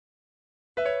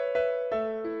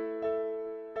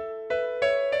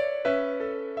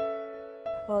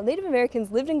Well, Native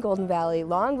Americans lived in Golden Valley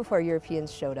long before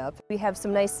Europeans showed up. We have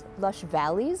some nice lush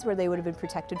valleys where they would have been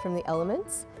protected from the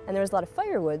elements, and there was a lot of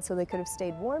firewood so they could have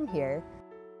stayed warm here.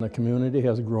 The community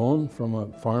has grown from a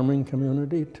farming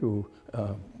community to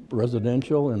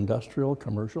residential, industrial,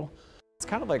 commercial. It's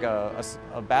kind of like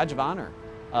a badge of honor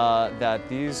that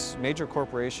these major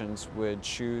corporations would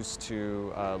choose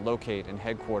to locate and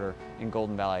headquarter in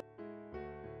Golden Valley.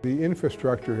 The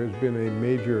infrastructure has been a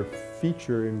major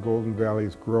feature in Golden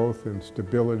Valley's growth and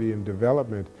stability and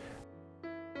development.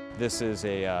 This is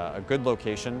a good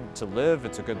location to live,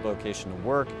 it's a good location to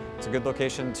work, it's a good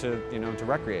location to, to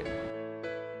recreate.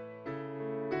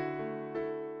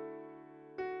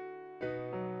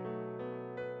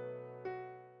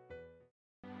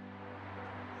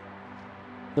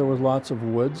 There was lots of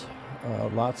woods,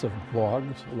 lots of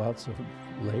bogs, lots of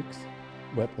lakes,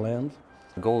 wetlands.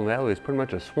 Golden Valley is pretty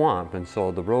much a swamp, and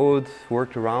so the roads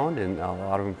worked around, and a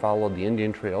lot of them followed the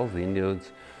Indian trails. The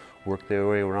Indians worked their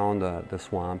way around the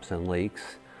swamps and lakes.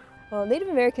 Well, Native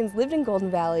Americans lived in Golden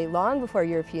Valley long before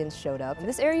Europeans showed up.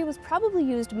 This area was probably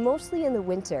used mostly in the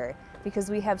winter because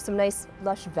we have some nice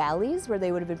lush valleys where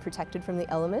they would have been protected from the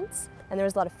elements, and there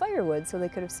was a lot of firewood so they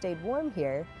could have stayed warm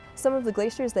here. Some of the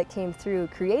glaciers that came through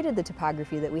created the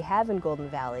topography that we have in Golden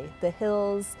Valley. The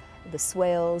hills, the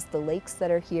swales, the lakes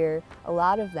that are here, a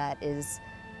lot of that is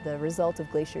the result of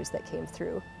glaciers that came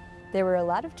through. There were a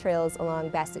lot of trails along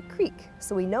Bassett Creek,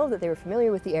 so we know that they were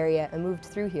familiar with the area and moved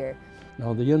through here.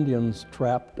 Now the Indians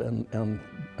trapped and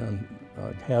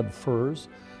had furs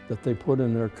that they put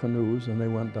in their canoes, and they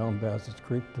went down Bassett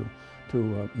Creek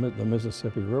to the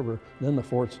Mississippi River, then the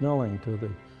Fort Snelling to the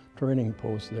training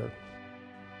post there.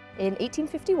 In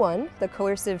 1851, the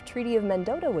coercive Treaty of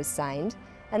Mendota was signed,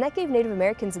 and that gave Native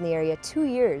Americans in the area 2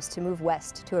 years to move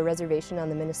west to a reservation on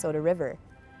the Minnesota River.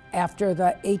 After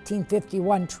the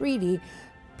 1851 treaty,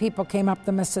 people came up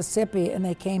the Mississippi and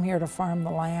they came here to farm the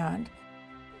land.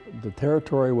 The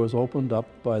territory was opened up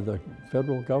by the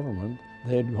federal government.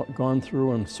 They had gone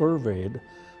through and surveyed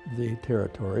the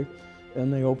territory,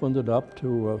 and they opened it up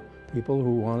to people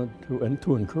who wanted to, and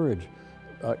to encourage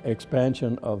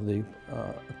expansion of the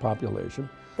population.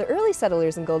 The early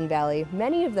settlers in Golden Valley,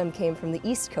 many of them came from the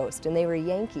East Coast, and they were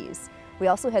Yankees. We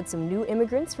also had some new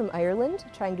immigrants from Ireland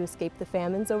trying to escape the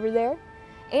famines over there,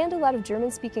 and a lot of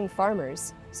German-speaking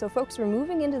farmers. So folks were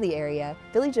moving into the area.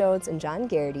 Billy Jones and John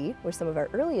Garrity were some of our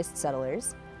earliest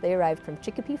settlers. They arrived from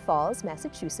Chicopee Falls,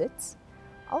 Massachusetts.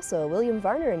 Also, William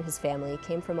Varner and his family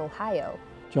came from Ohio.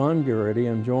 John Garrity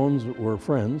and Jones were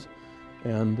friends,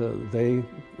 and they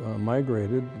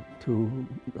migrated to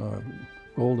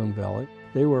Golden Valley.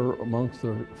 They were amongst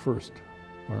the first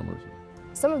farmers.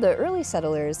 Some of the early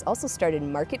settlers also started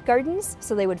market gardens,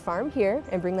 so they would farm here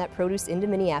and bring that produce into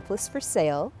Minneapolis for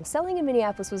sale. Selling in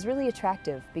Minneapolis was really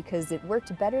attractive because it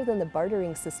worked better than the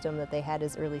bartering system that they had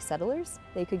as early settlers.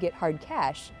 They could get hard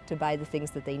cash to buy the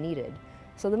things that they needed.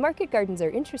 So the market gardens are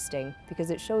interesting because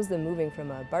it shows them moving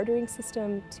from a bartering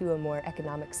system to a more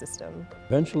economic system.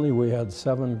 Eventually we had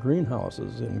 7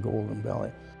 greenhouses in Golden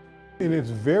Valley. In its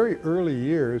very early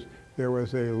years, there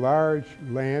was a large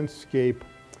landscape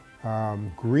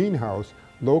greenhouse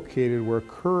located where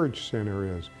Courage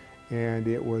Center is, and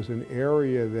it was an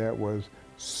area that was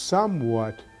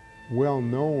somewhat well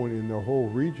known in the whole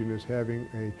region as having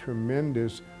a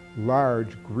tremendous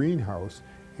large greenhouse,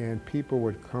 and people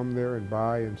would come there and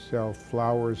buy and sell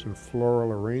flowers and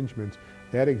floral arrangements.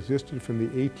 That existed from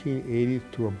the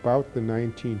 1880s to about the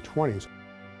 1920s.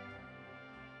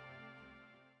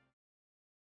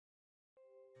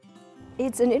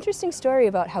 It's an interesting story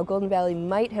about how Golden Valley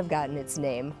might have gotten its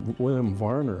name. William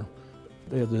Varner,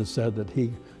 it is said that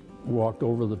he walked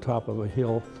over the top of a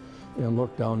hill and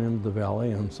looked down into the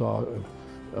valley and saw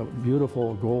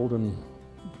beautiful golden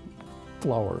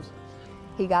flowers.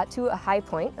 He got to a high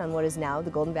point on what is now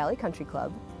the Golden Valley Country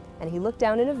Club, and he looked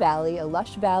down in a valley, a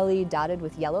lush valley dotted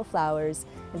with yellow flowers,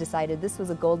 and decided this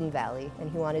was a golden valley, and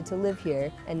he wanted to live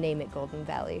here and name it Golden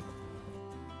Valley.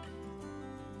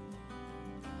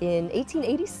 In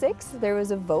 1886, there was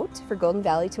a vote for Golden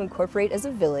Valley to incorporate as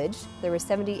a village. There were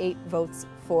 78 votes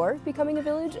for becoming a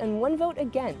village and 1 vote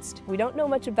against. We don't know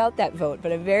much about that vote,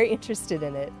 but I'm very interested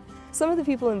in it. Some of the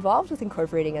people involved with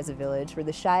incorporating as a village were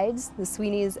the Shides, the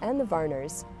Sweeneys, and the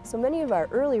Varners. So many of our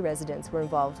early residents were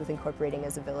involved with incorporating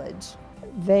as a village.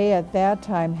 They at that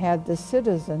time had the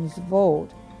citizens vote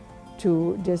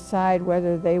to decide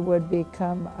whether they would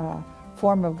become a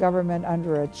form of government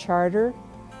under a charter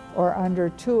or under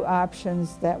 2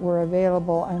 options that were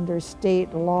available under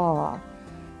state law.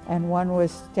 And one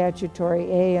was statutory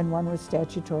A and one was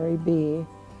statutory B.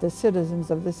 The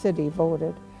citizens of the city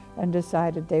voted and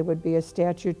decided they would be a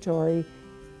statutory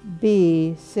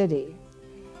be city.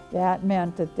 That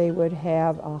meant that they would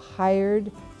have a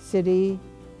hired city,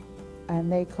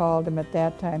 and they called him at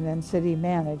that time then city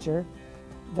manager.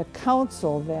 The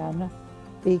council then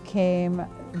became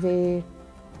the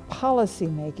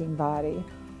policy-making body,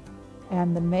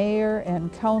 and the mayor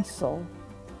and council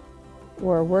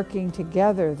were working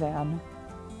together then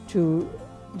to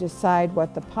decide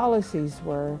what the policies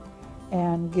were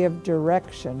and give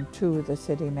direction to the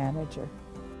city manager.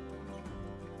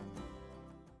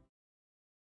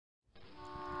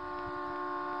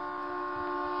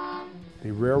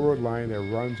 The railroad line that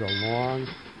runs along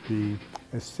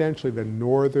essentially the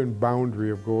northern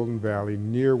boundary of Golden Valley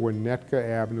near Winnetka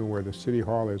Avenue, where the City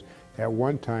Hall is, at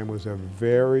one time was a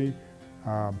very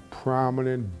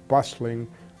prominent, bustling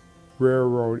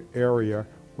railroad area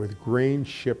with grain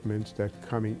shipments that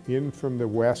coming in from the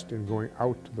west and going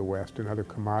out to the west and other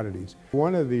commodities.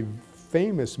 One of the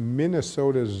famous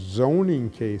Minnesota zoning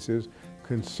cases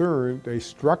concerned a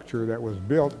structure that was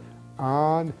built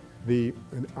on the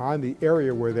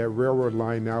area where that railroad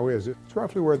line now is. It's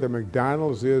roughly where the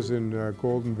McDonald's is in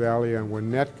Golden Valley on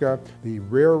Winnetka. The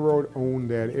railroad owned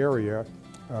that area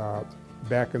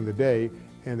back in the day,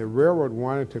 and the railroad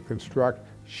wanted to construct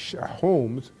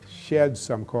homes, sheds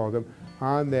some call them,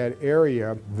 on that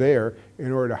area there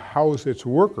in order to house its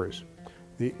workers.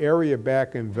 The area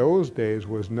back in those days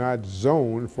was not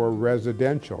zoned for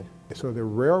residential. So the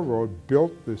railroad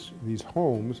built these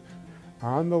homes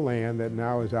on the land that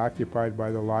now is occupied by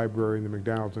the library and the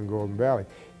McDonald's in Golden Valley.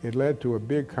 It led to a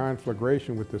big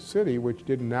conflagration with the city, which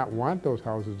did not want those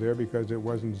houses there because it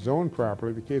wasn't zoned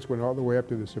properly. The case went all the way up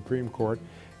to the Supreme Court,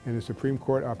 and the Supreme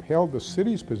Court upheld the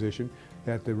city's position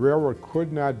that the railroad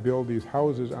could not build these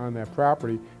houses on that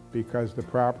property because the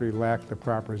property lacked the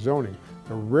proper zoning.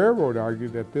 The railroad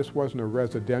argued that this wasn't a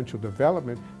residential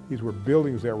development. These were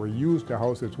buildings that were used to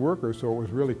house its workers, so it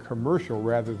was really commercial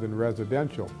rather than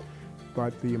residential.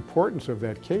 But the importance of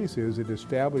that case is it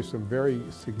established some very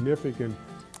significant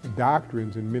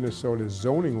doctrines in Minnesota's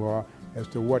zoning law as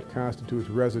to what constitutes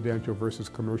residential versus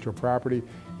commercial property.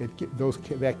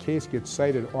 That case gets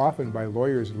cited often by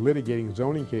lawyers litigating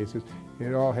zoning cases, and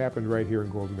it all happened right here in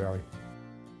Golden Valley.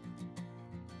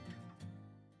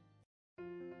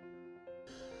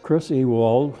 Chris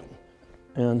Ewald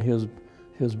and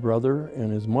his brother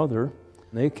and his mother,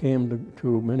 they came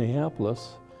to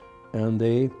Minneapolis, and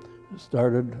they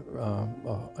started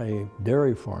a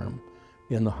dairy farm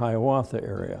in the Hiawatha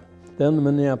area. Then the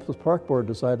Minneapolis Park Board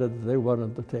decided that they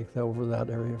wanted to take over that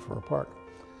area for a park.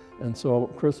 And so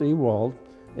Chris Ewald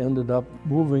ended up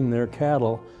moving their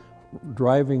cattle,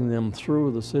 driving them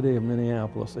through the city of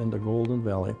Minneapolis into Golden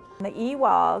Valley. The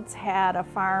Ewalds had a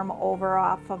farm over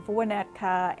off of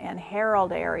Winnetka and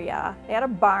Herald area. They had a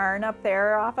barn up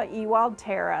there off of Ewald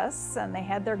Terrace, and they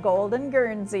had their golden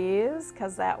Guernseys,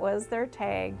 because that was their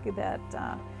tag, that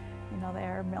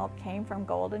their milk came from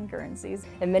golden Guernseys.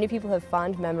 And many people have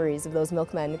fond memories of those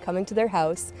milkmen coming to their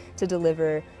house to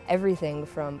deliver everything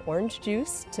from orange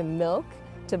juice to milk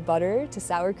to butter to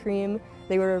sour cream.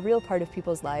 They were a real part of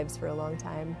people's lives for a long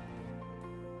time.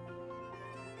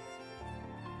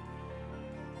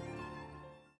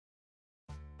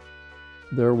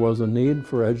 There was a need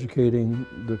for educating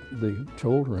the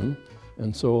children,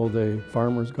 and so the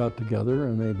farmers got together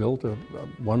and they built a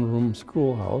one-room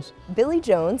schoolhouse. Billy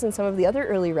Jones and some of the other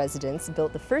early residents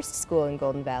built the first school in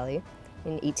Golden Valley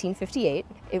in 1858.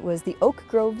 It was the Oak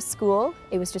Grove School.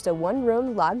 It was just a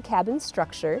one-room log cabin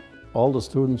structure. All the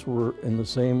students were in the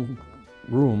same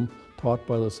room, taught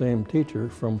by the same teacher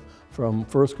from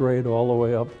first grade all the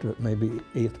way up to maybe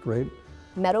 8th grade.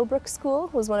 Meadowbrook School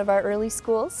was one of our early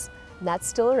schools. That's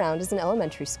still around as an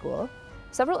elementary school.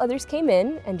 Several others came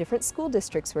in, and different school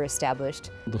districts were established.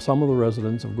 Some of the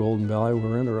residents of Golden Valley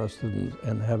were interested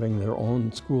in having their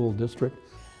own school district.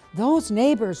 Those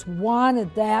neighbors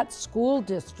wanted that school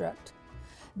district.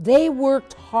 They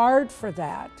worked hard for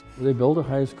that. They built a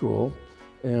high school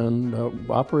and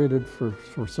operated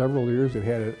for several years. It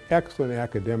had an excellent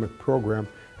academic program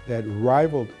that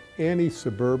rivaled any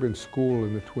suburban school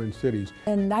in the Twin Cities.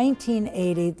 In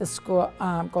 1980, the school,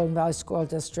 Golden Valley School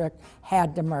District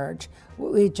had to merge.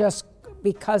 We just,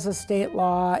 because of state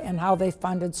law and how they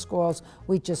funded schools,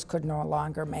 we just could no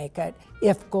longer make it.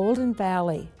 If Golden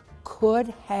Valley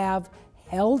could have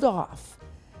held off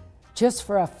just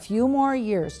for a few more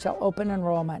years till open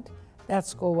enrollment, that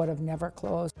school would have never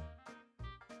closed.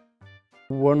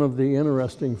 One of the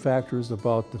interesting factors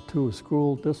about the two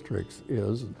school districts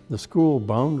is the school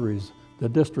boundaries, the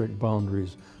district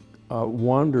boundaries,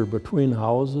 wander between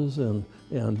houses and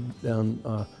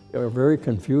are very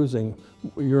confusing.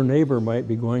 Your neighbor might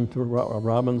be going to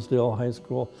Robbinsdale High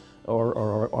School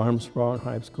or Armstrong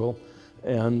High School,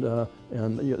 and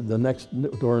the next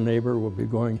door neighbor will be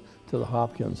going to the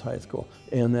Hopkins High School,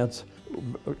 and that's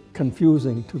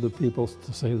confusing to the people,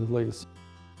 to say the least.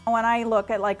 When I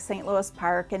look at like St. Louis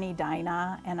Park and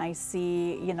Edina, and I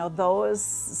see, you know, those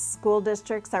school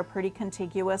districts are pretty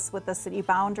contiguous with the city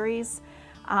boundaries,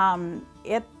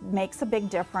 it makes a big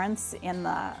difference in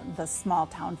the small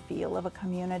town feel of a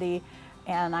community,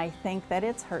 and I think that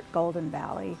it's hurt Golden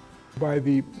Valley. By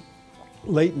the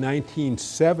late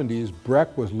 1970s,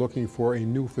 Breck was looking for a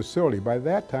new facility. By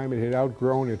that time, it had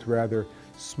outgrown its rather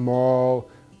small,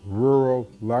 rural,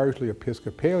 largely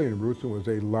Episcopalian roots. It was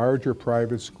a larger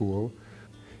private school.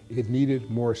 It needed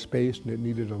more space and it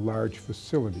needed a large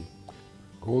facility.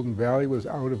 Golden Valley was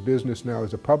out of business now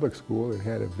as a public school. It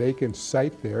had a vacant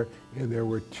site there, and there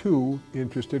were two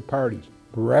interested parties.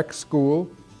 Breck School,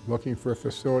 looking for a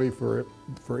facility for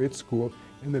its school,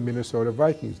 and the Minnesota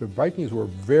Vikings. The Vikings were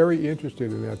very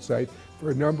interested in that site for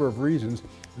a number of reasons.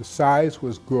 The size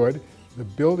was good. The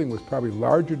building was probably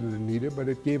larger than it needed, but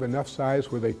it gave enough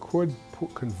size where they could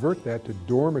convert that to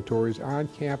dormitories on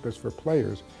campus for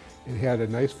players. It had a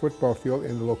nice football field,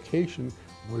 and the location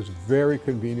was very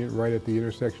convenient right at the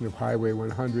intersection of Highway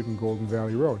 100 and Golden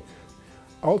Valley Road.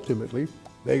 Ultimately,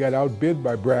 they got outbid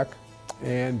by Breck,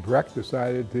 and Breck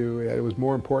decided it was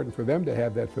more important for them to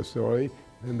have that facility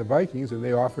than the Vikings, and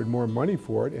they offered more money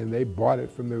for it, and they bought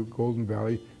it from the Golden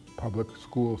Valley public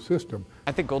school system.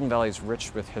 I think Golden Valley is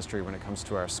rich with history when it comes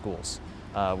to our schools,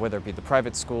 whether it be the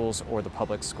private schools or the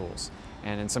public schools.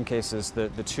 And in some cases, the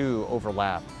two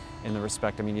overlap in the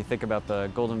respect. I mean, you think about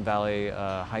the Golden Valley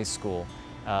High School,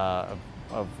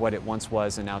 of what it once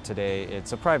was, and now today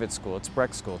it's a private school. It's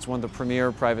Breck School. It's one of the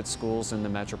premier private schools in the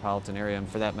metropolitan area, and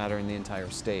for that matter, in the entire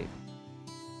state.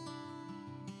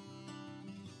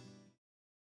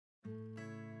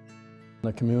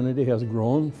 The community has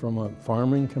grown from a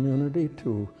farming community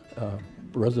to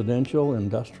residential,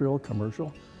 industrial,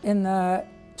 commercial. In the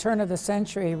turn of the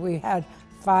century, we had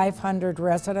 500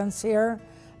 residents here.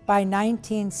 By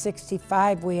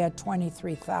 1965, we had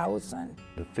 23,000.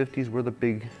 The 50s were the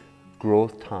big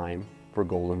growth time for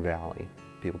Golden Valley.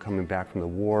 People coming back from the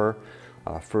war,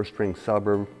 first ring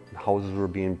suburb, houses were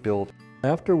being built.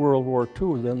 After World War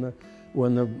II, then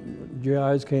when the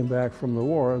GIs came back from the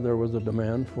war, there was a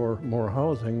demand for more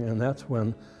housing, and that's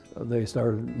when they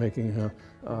started making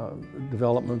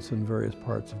developments in various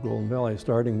parts of Golden Valley,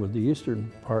 starting with the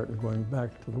eastern part and going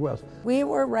back to the west. We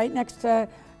were right next to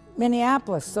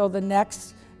Minneapolis, so the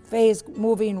next phase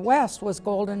moving west was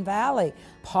Golden Valley.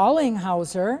 Paul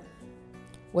Inghauser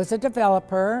was a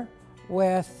developer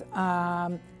with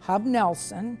Hub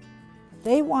Nelson.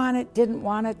 They didn't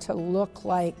want it to look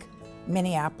like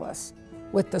Minneapolis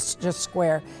with the just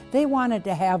square. They wanted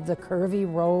to have the curvy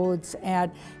roads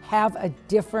and have a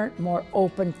different, more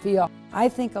open feel. I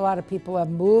think a lot of people have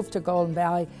moved to Golden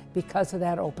Valley because of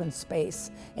that open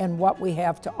space and what we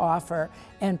have to offer.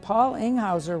 And Paul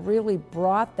Inghauser really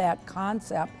brought that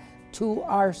concept to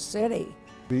our city.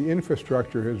 The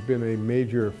infrastructure has been a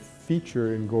major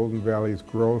feature in Golden Valley's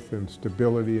growth and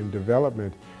stability and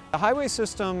development. The highway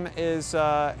system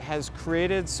has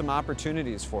created some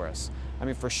opportunities for us. I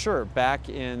mean, for sure, back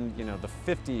in the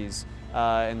 50s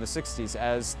and the 60s,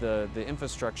 as the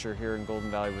infrastructure here in Golden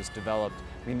Valley was developed,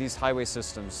 I mean, these highway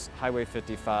systems, Highway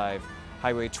 55,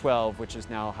 Highway 12, which is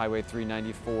now Highway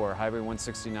 394, Highway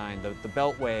 169, the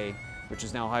Beltway, which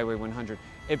is now Highway 100,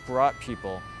 it brought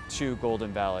people to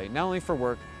Golden Valley, not only for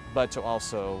work, but to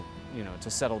also,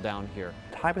 to settle down here.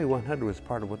 Highway 100 was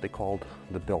part of what they called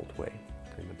the Beltway.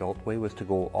 And the Beltway was to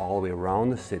go all the way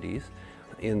around the cities.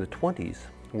 In the 20s,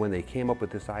 when they came up with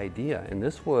this idea, and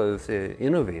this was an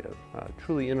innovative,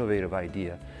 truly innovative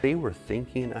idea, they were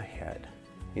thinking ahead,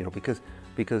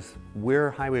 because where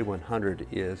Highway 100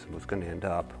 was going to end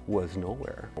up was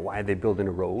nowhere. Why are they building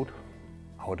a road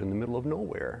out in the middle of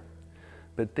nowhere?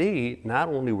 But not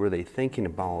only were they thinking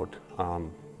about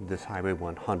this Highway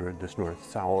 100, this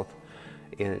north-south,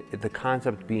 and the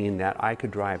concept being that I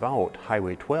could drive out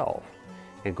Highway 12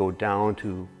 and go down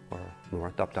to, or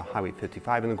north up to Highway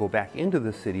 55 and then go back into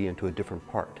the city into a different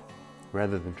part,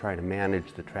 rather than try to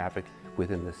manage the traffic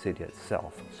within the city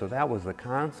itself. So that was the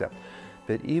concept.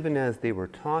 But even as they were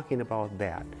talking about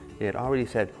that, they had already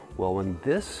said, well, when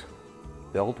this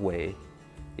beltway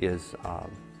is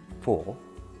full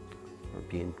or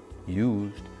being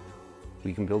used,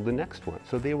 we can build the next one.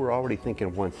 So they were already thinking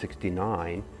of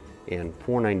 169 and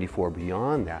 494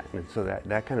 beyond that. And so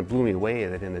that kind of blew me away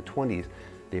that in the 20s,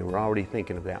 they were already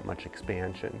thinking of that much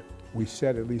expansion. We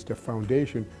set at least a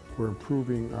foundation We're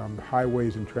improving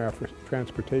highways and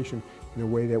transportation in a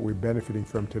way that we're benefiting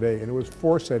from today. And it was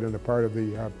foresight on the part of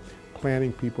the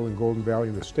planning people in Golden Valley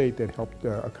and the state that helped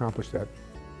accomplish that.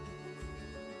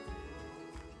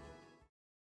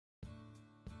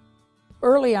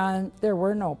 Early on, there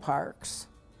were no parks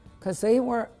because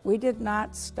we did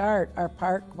not start our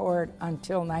park board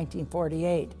until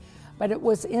 1948. But it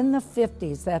was in the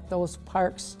 50s that those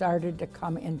parks started to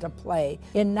come into play.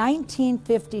 In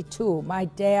 1952, my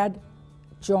dad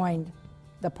joined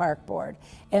the park board,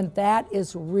 and that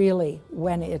is really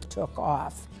when it took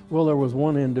off. Well, there was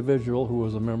one individual who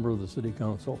was a member of the city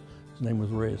council. His name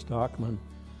was Ray Stockman.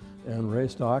 And Ray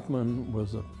Stockman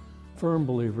was a firm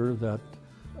believer that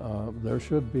there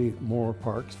should be more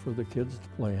parks for the kids to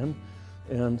play in.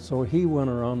 And so he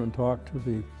went around and talked to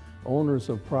the owners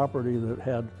of property that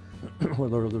had,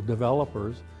 whether the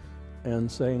developers,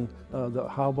 and saying,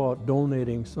 how about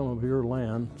donating some of your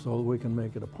land so that we can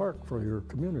make it a park for your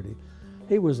community?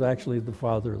 He was actually the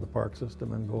father of the park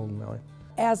system in Golden Valley.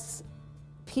 As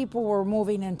people were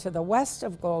moving into the west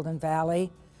of Golden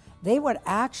Valley, they would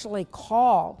actually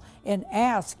call and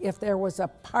ask if there was a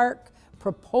park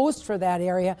proposed for that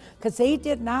area, because they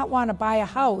did not want to buy a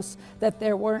house that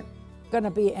there weren't going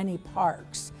to be any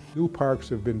parks. New parks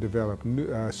have been developed, new,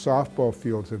 softball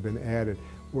fields have been added.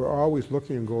 We're always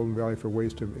looking in Golden Valley for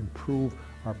ways to improve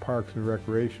our parks and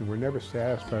recreation. We're never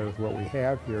satisfied with what we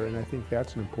have here, and I think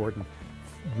that's an important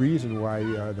reason why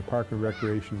the park and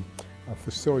recreation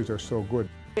facilities are so good.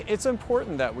 It's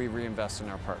important that we reinvest in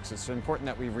our parks. It's important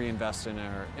that we reinvest in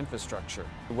our infrastructure.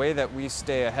 The way that we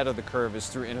stay ahead of the curve is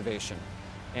through innovation.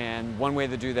 And one way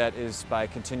to do that is by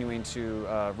continuing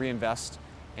to reinvest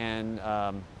and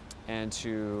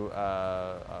to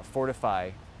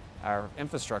fortify our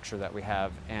infrastructure that we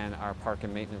have and our park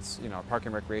and maintenance, our park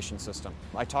and recreation system.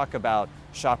 I talk about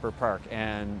Shopper Park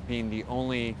and being the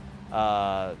only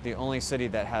city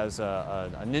that has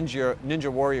a ninja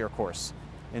warrior course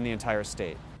in the entire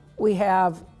state. We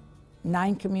have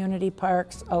 9 community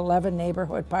parks, 11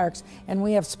 neighborhood parks, and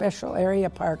we have special area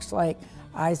parks like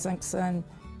Isaacson,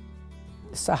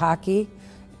 Sahaki.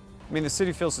 I mean, the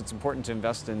city feels it's important to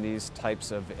invest in these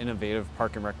types of innovative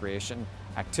park and recreation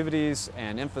activities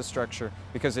and infrastructure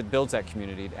because it builds that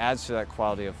community, it adds to that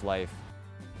quality of life.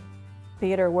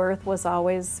 Theater Worth was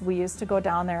always, we used to go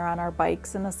down there on our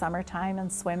bikes in the summertime and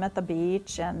swim at the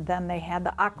beach, and then they had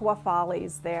the Aqua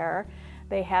Follies there.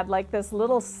 They had like this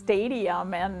little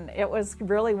stadium, and it was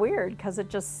really weird because it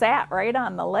just sat right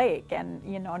on the lake. And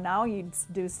now you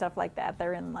do stuff like that,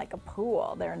 they're in like a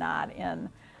pool, they're not in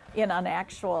an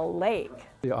actual lake.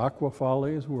 The Aqua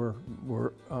Follies were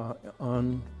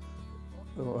on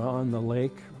the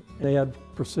lake. They had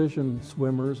precision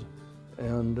swimmers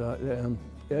and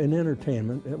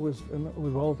entertainment. It was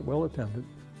well attended.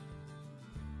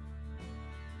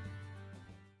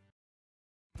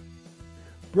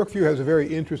 Brookview has a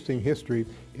very interesting history.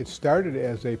 It started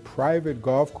as a private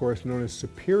golf course known as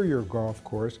Superior Golf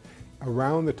Course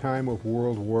around the time of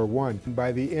World War I.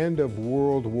 By the end of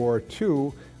World War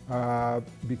II,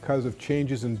 because of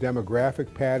changes in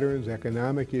demographic patterns,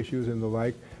 economic issues and the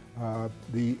like,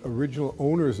 the original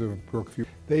owners of Brookview,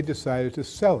 they decided to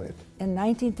sell it. In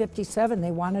 1957,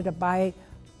 they wanted to buy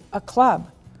a club.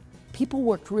 People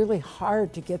worked really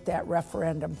hard to get that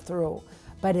referendum through,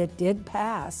 but it did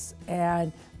pass,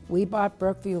 and we bought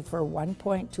Brookview for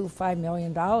 $1.25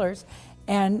 million,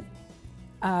 and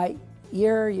a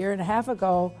year and a half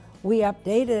ago, we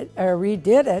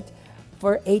redid it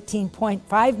for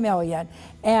 $18.5 million.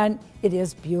 And it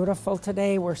is beautiful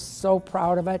today. We're so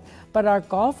proud of it. But our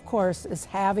golf course is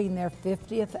having their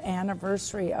 50th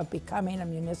anniversary of becoming a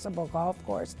municipal golf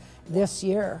course this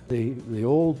year. The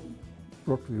old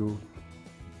Brookview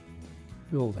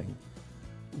building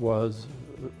was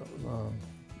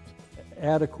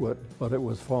adequate, but it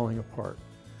was falling apart.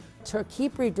 To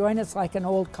keep redoing it's like an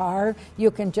old car.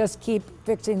 You can just keep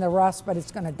fixing the rust, but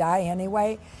it's going to die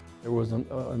anyway. There wasn't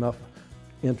enough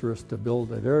interest to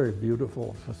build a very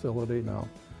beautiful facility now,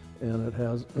 and it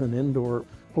has an indoor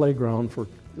playground for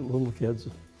little kids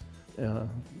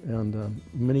and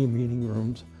many meeting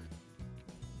rooms.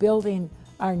 Building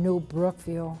our new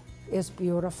Brookview is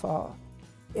beautiful.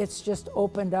 It's just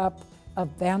opened up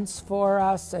events for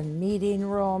us and meeting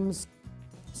rooms.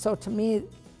 So to me,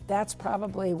 that's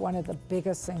probably one of the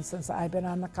biggest things since I've been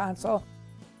on the council.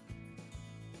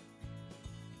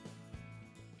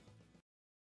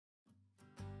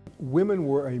 Women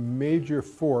were a major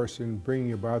force in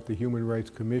bringing about the Human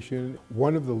Rights Commission.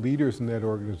 One of the leaders in that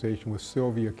organization was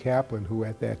Sylvia Kaplan, who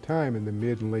at that time, in the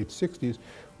mid and late 60s,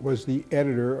 was the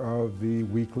editor of the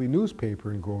weekly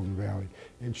newspaper in Golden Valley.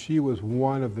 And she was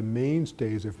one of the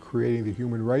mainstays of creating the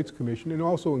Human Rights Commission and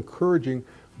also encouraging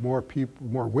more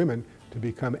women to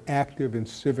become active in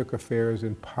civic affairs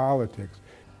and politics.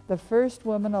 The first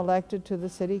woman elected to the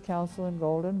City Council in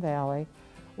Golden Valley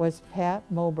was Pat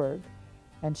Moberg,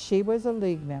 and she was a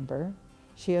league member.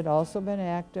 She had also been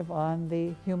active on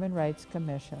the Human Rights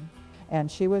Commission,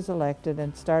 and she was elected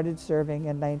and started serving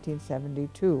in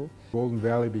 1972. Golden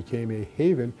Valley became a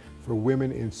haven for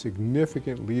women in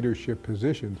significant leadership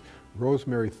positions.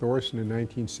 Rosemary Thorson in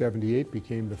 1978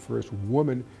 became the first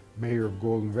woman mayor of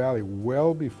Golden Valley,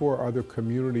 well before other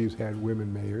communities had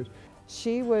women mayors.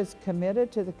 She was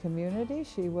committed to the community.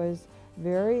 She was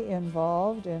very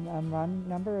involved in a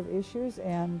number of issues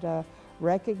and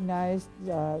recognized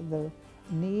the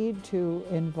need to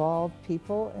involve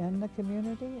people in the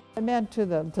community. It meant to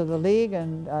the league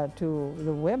and to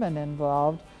the women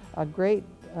involved a great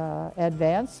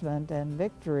advancement and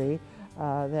victory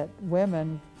that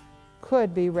women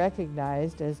could be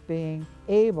recognized as being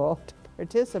able to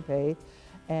participate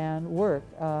and work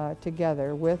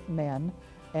together with men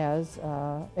as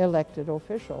elected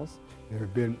officials. There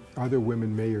have been other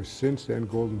women mayors since then.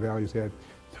 Golden Valley's had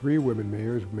 3 women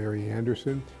mayors, Mary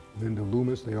Anderson, Linda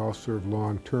Loomis. They all served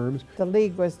long terms. The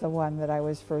league was the one that I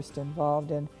was first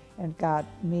involved in and got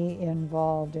me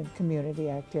involved in community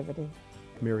activity.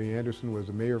 Mary Anderson was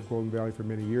the mayor of Golden Valley for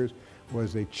many years,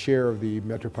 was a chair of the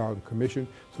Metropolitan Commission,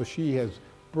 so she has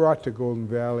brought to Golden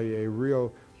Valley a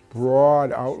real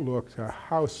broad outlook to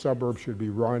how suburbs should be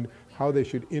run, how they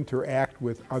should interact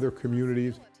with other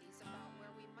communities.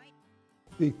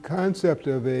 The concept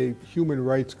of a Human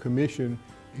Rights Commission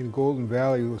in Golden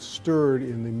Valley was stirred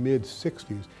in the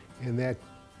mid-60s, and that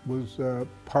was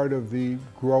part of the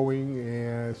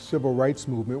growing civil rights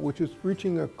movement, which is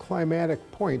reaching a climatic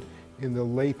point in the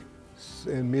late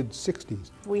and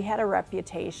mid-60s. We had a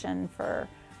reputation for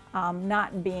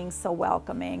not being so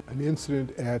welcoming. An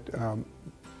incident at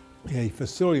a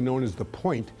facility known as The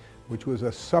Point, which was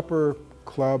a supper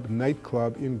club,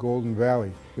 nightclub in Golden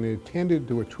Valley, and it intended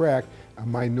to attract a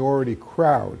minority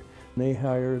crowd. They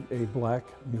hired a black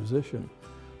musician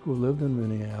who lived in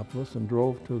Minneapolis and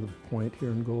drove to The Point here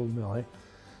in Golden Valley.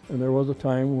 And there was a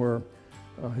time where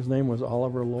his name was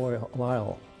Oliver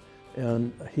Lyle,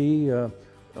 and he,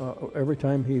 every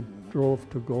time he drove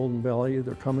to Golden Valley,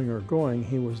 either coming or going,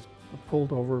 he was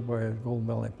pulled over by a Golden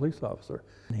Valley police officer.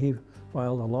 And he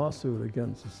filed a lawsuit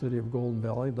against the city of Golden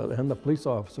Valley and the police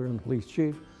officer and the police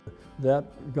chief. That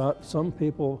got some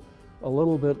people a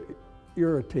little bit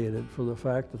irritated for the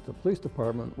fact that the police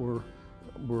department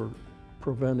were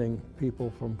preventing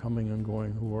people from coming and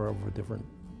going who were of a different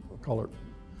color.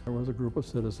 There was a group of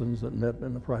citizens that met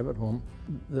in a private home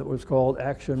that was called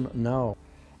Action Now.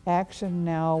 Action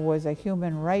Now was a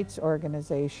human rights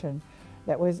organization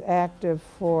that was active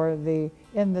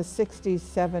in the 60s,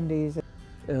 70s.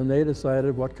 And they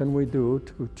decided, what can we do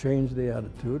to change the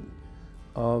attitude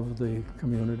of the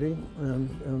community?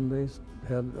 And they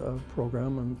had a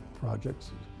program and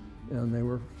projects, and they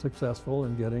were successful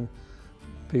in getting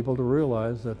people to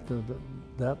realize that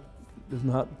that is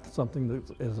not something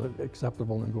that is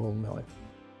acceptable in Golden Valley.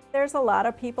 There's a lot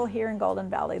of people here in Golden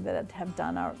Valley that have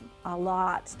done a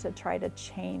lot to try to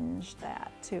change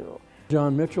that too.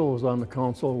 John Mitchell was on the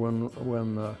council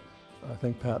when I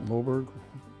think Pat Moberg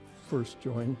first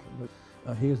joined.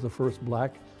 He's the first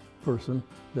black person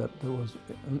that was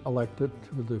elected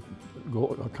to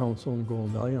the council in Golden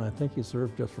Valley, and I think he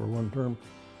served just for one term.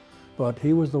 But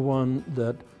he was the one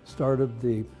that started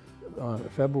the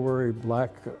February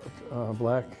Black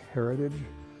Heritage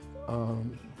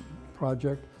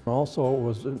project. Also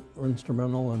was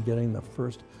instrumental in getting the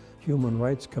first Human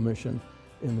Rights Commission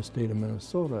in the state of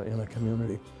Minnesota in a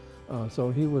community.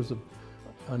 So he was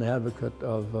an advocate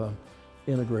of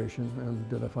integration and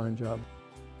did a fine job.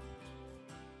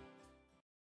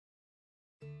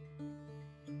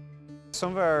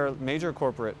 Some of our major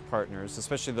corporate partners,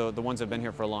 especially the ones that have been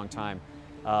here for a long time,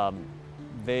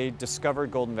 they discovered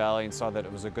Golden Valley and saw that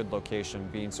it was a good location,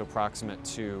 being so proximate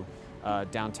to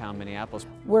downtown Minneapolis.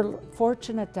 We're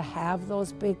fortunate to have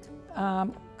those big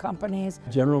companies.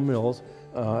 General Mills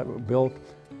built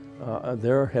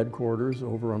their headquarters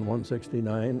over on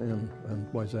 169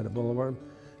 and Wayzata Boulevard.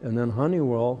 And then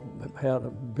Honeywell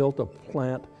built a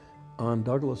plant on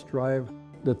Douglas Drive.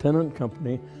 The tenant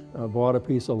company bought a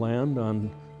piece of land on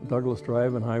Douglas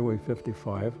Drive and Highway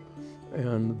 55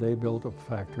 and they built a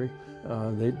factory.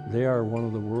 They are one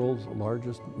of the world's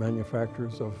largest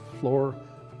manufacturers of floor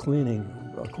cleaning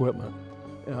equipment,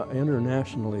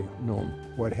 internationally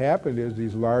known. What happened is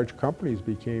these large companies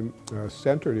became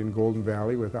centered in Golden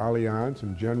Valley with Allianz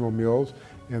and General Mills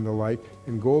and the like.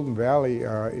 In Golden Valley,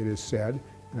 it is said,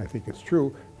 and I think it's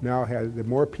true, now has that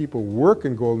more people work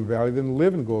in Golden Valley than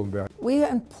live in Golden Valley. We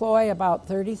employ about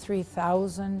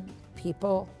 33,000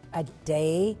 people a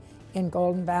day in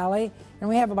Golden Valley, and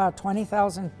we have about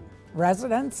 20,000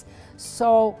 residents,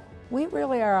 so we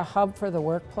really are a hub for the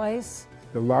workplace.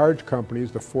 The large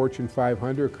companies, the Fortune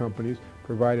 500 companies,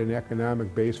 provide an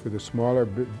economic base for the smaller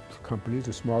companies,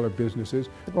 the smaller businesses.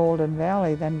 Golden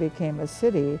Valley then became a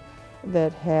city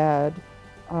that had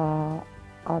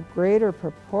a greater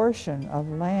proportion of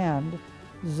land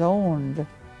zoned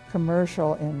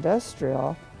commercial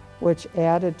industrial, which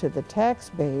added to the tax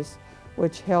base,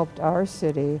 which helped our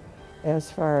city as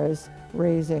far as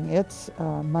raising its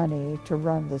money to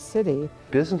run the city.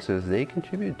 Businesses, they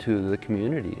contribute to the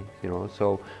community,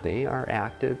 so they are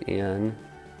active in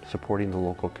supporting the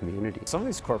local community. Some of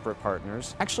these corporate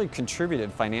partners actually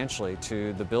contributed financially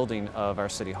to the building of our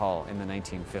City Hall in the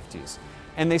 1950s.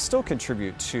 And they still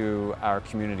contribute to our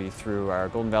community through our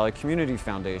Golden Valley Community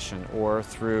Foundation or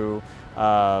through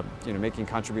making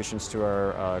contributions to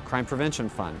our Crime Prevention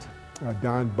Fund.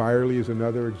 Don Byerly is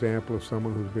another example of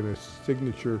someone who's been a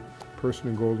signature person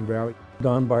in Golden Valley.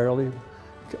 Don Byerly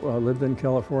lived in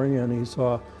California, and he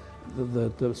saw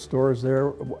the stores there.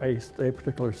 A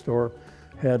particular store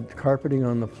had carpeting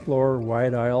on the floor,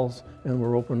 wide aisles, and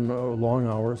were open long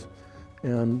hours.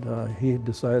 And he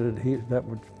decided that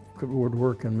would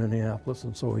work in Minneapolis,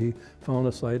 and so he found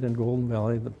a site in Golden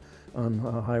Valley on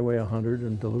Highway 100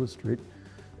 and Duluth Street,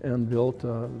 and built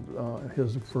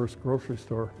his first grocery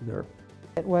store there.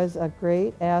 It was a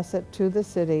great asset to the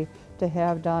city to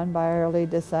have Don Byerly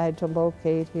decide to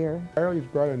locate here. Byerly's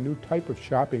brought a new type of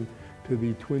shopping to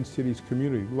the Twin Cities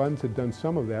community. Lund's had done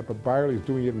some of that, but Byerly's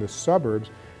doing it in the suburbs,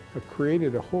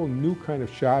 created a whole new kind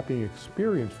of shopping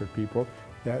experience for people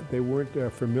that they weren't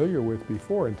familiar with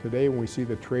before. And today when we see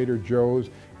the Trader Joe's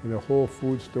and the Whole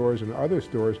Food stores and other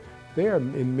stores, they are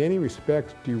in many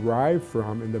respects derived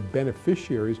from and the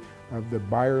beneficiaries of the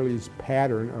Byerly's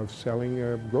pattern of selling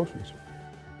groceries.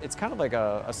 It's kind of like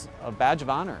a badge of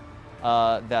honor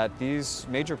that these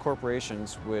major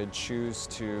corporations would choose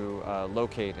to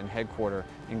locate and headquarter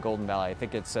in Golden Valley. I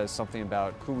think it says something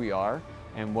about who we are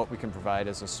and what we can provide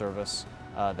as a service,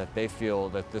 that they feel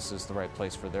that this is the right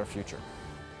place for their future.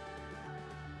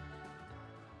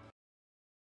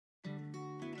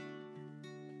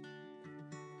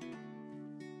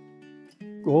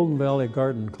 Golden Valley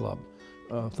Garden Club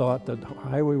thought that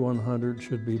Highway 100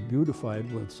 should be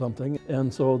beautified with something,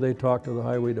 and so they talked to the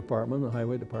Highway Department. The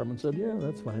Highway Department said, yeah,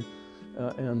 that's fine.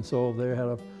 And so they had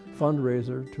a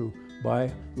fundraiser to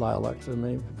buy lilacs, and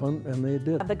they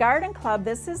did. The Garden Club,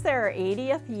 this is their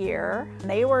 80th year.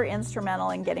 They were instrumental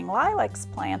in getting lilacs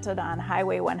planted on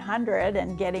Highway 100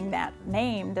 and getting that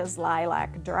named as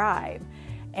Lilac Drive.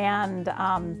 And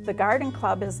the Garden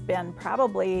Club has been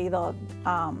probably the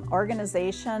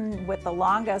organization with the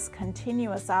longest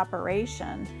continuous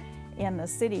operation in the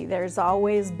city. There's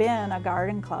always been a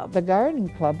garden club. The Garden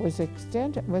Club was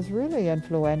really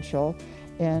influential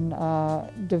in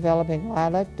developing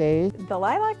Lilac Days. The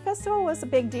Lilac Festival was a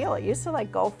big deal. It used to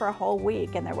go for a whole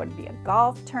week, and there would be a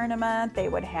golf tournament. They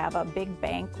would have a big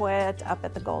banquet up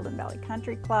at the Golden Valley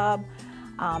Country Club.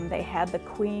 They had the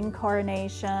Queen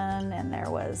coronation, and it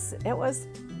was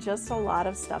just a lot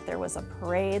of stuff. There was a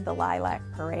parade, the Lilac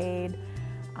Parade.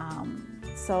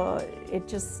 So it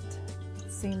just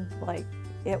seemed like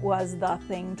it was the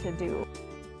thing to do.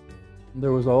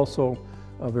 There was also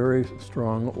a very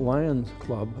strong Lions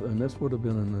Club, and this would have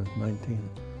been in the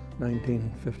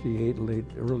 1958,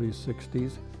 early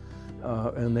 60s,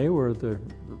 and they were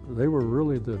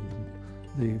really the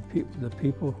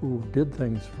people who did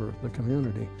things for the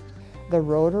community. The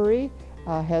Rotary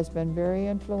has been very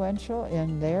influential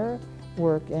in their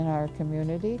work in our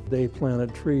community. They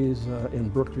planted trees in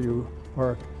Brookview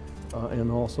Park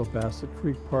and also Bassett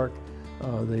Creek Park.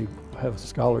 They have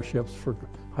scholarships for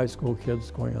high school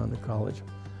kids going on to college.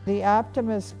 The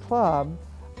Optimist Club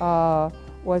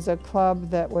was a club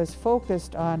that was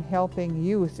focused on helping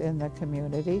youth in the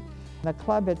community. The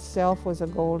club itself was a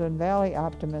Golden Valley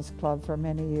Optimist Club for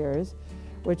many years,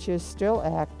 which is still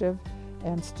active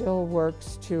and still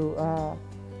works to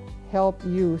help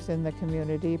youth in the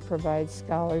community, provide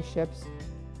scholarships.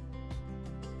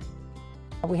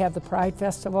 We have the Pride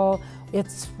Festival.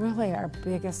 It's really our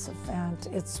biggest event.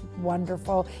 It's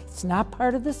wonderful. It's not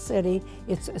part of the city.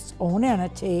 It's its own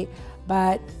entity,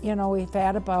 but you know, we've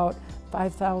had about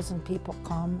 5,000 people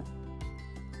come.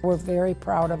 We're very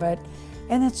proud of it.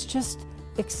 And it's just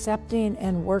accepting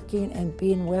and working and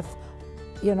being with,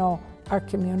 you know, our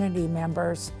community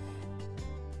members.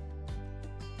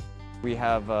 We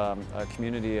have a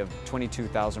community of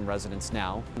 22,000 residents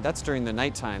now. That's during the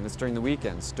nighttime, that's during the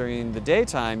weekends. During the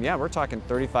daytime, yeah, we're talking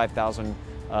 35,000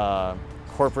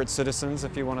 corporate citizens,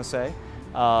 if you want to say.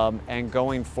 And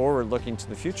going forward, looking to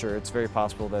the future, it's very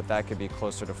possible that that could be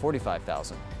closer to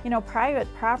 45,000. You know,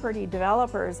 private property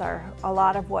developers are a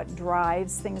lot of what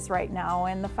drives things right now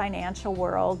in the financial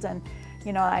world. And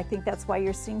you know, I think that's why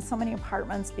you're seeing so many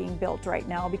apartments being built right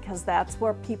now, because that's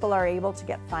where people are able to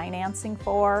get financing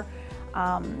for.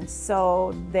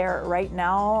 So there, right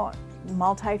now,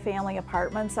 multifamily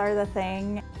apartments are the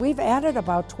thing. We've added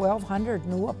about 1,200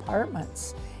 new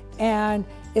apartments, and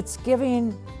it's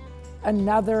giving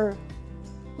another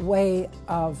way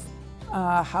of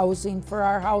housing for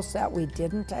our house that we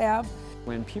didn't have.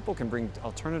 When people can bring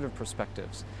alternative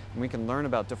perspectives, and we can learn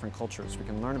about different cultures, we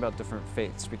can learn about different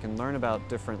faiths, we can learn about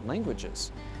different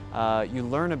languages. You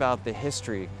learn about the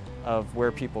history of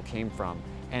where people came from,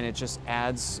 and it just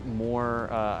adds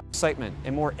more excitement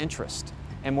and more interest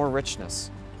and more richness,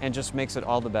 and just makes it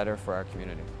all the better for our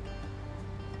community.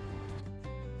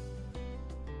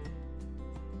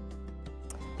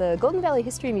 The Golden Valley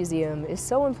History Museum is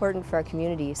so important for our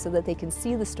community so that they can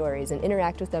see the stories and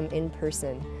interact with them in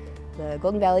person. The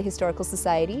Golden Valley Historical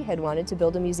Society had wanted to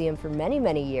build a museum for many,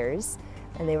 many years,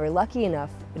 and they were lucky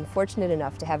enough and fortunate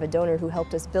enough to have a donor who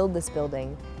helped us build this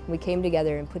building. We came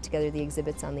together and put together the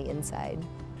exhibits on the inside.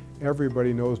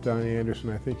 Everybody knows Don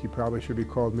Anderson. I think he probably should be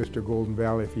called Mr. Golden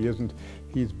Valley. If he isn't,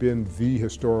 he's been the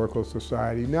Historical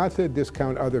Society. Not to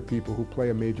discount other people who play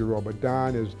a major role, but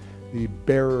Don is the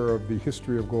bearer of the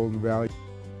history of Golden Valley.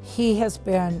 He has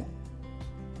been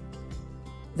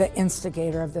the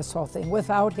instigator of this whole thing.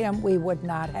 Without him, we would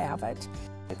not have it.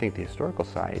 I think the Historical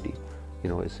Society, you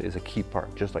know, is a key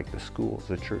part, just like the schools,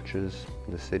 the churches,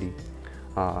 the city.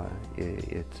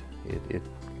 It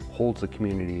holds the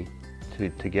community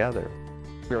together.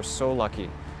 We are so lucky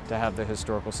to have the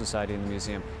Historical Society in the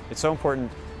museum. It's so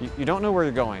important. You don't know where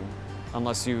you're going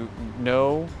unless you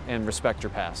know and respect your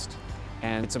past.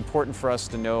 And it's important for us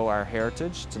to know our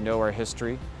heritage, to know our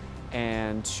history,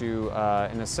 and to,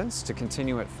 in a sense, to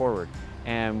continue it forward.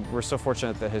 And we're so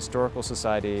fortunate that the Historical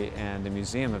Society and the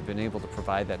museum have been able to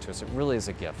provide that to us. It really is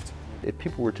a gift. If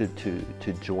people were to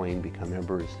join, become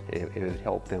members, it would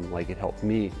help them like it helped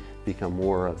me become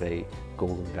more of a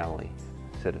Golden Valley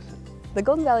citizen. The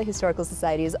Golden Valley Historical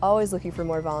Society is always looking for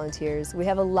more volunteers. We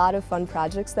have a lot of fun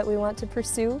projects that we want to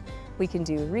pursue. We can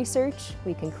do research,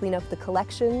 we can clean up the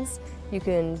collections, you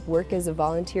can work as a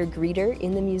volunteer greeter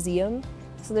in the museum.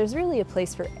 So there's really a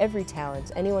place for every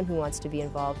talent. Anyone who wants to be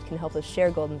involved can help us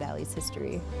share Golden Valley's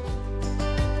history.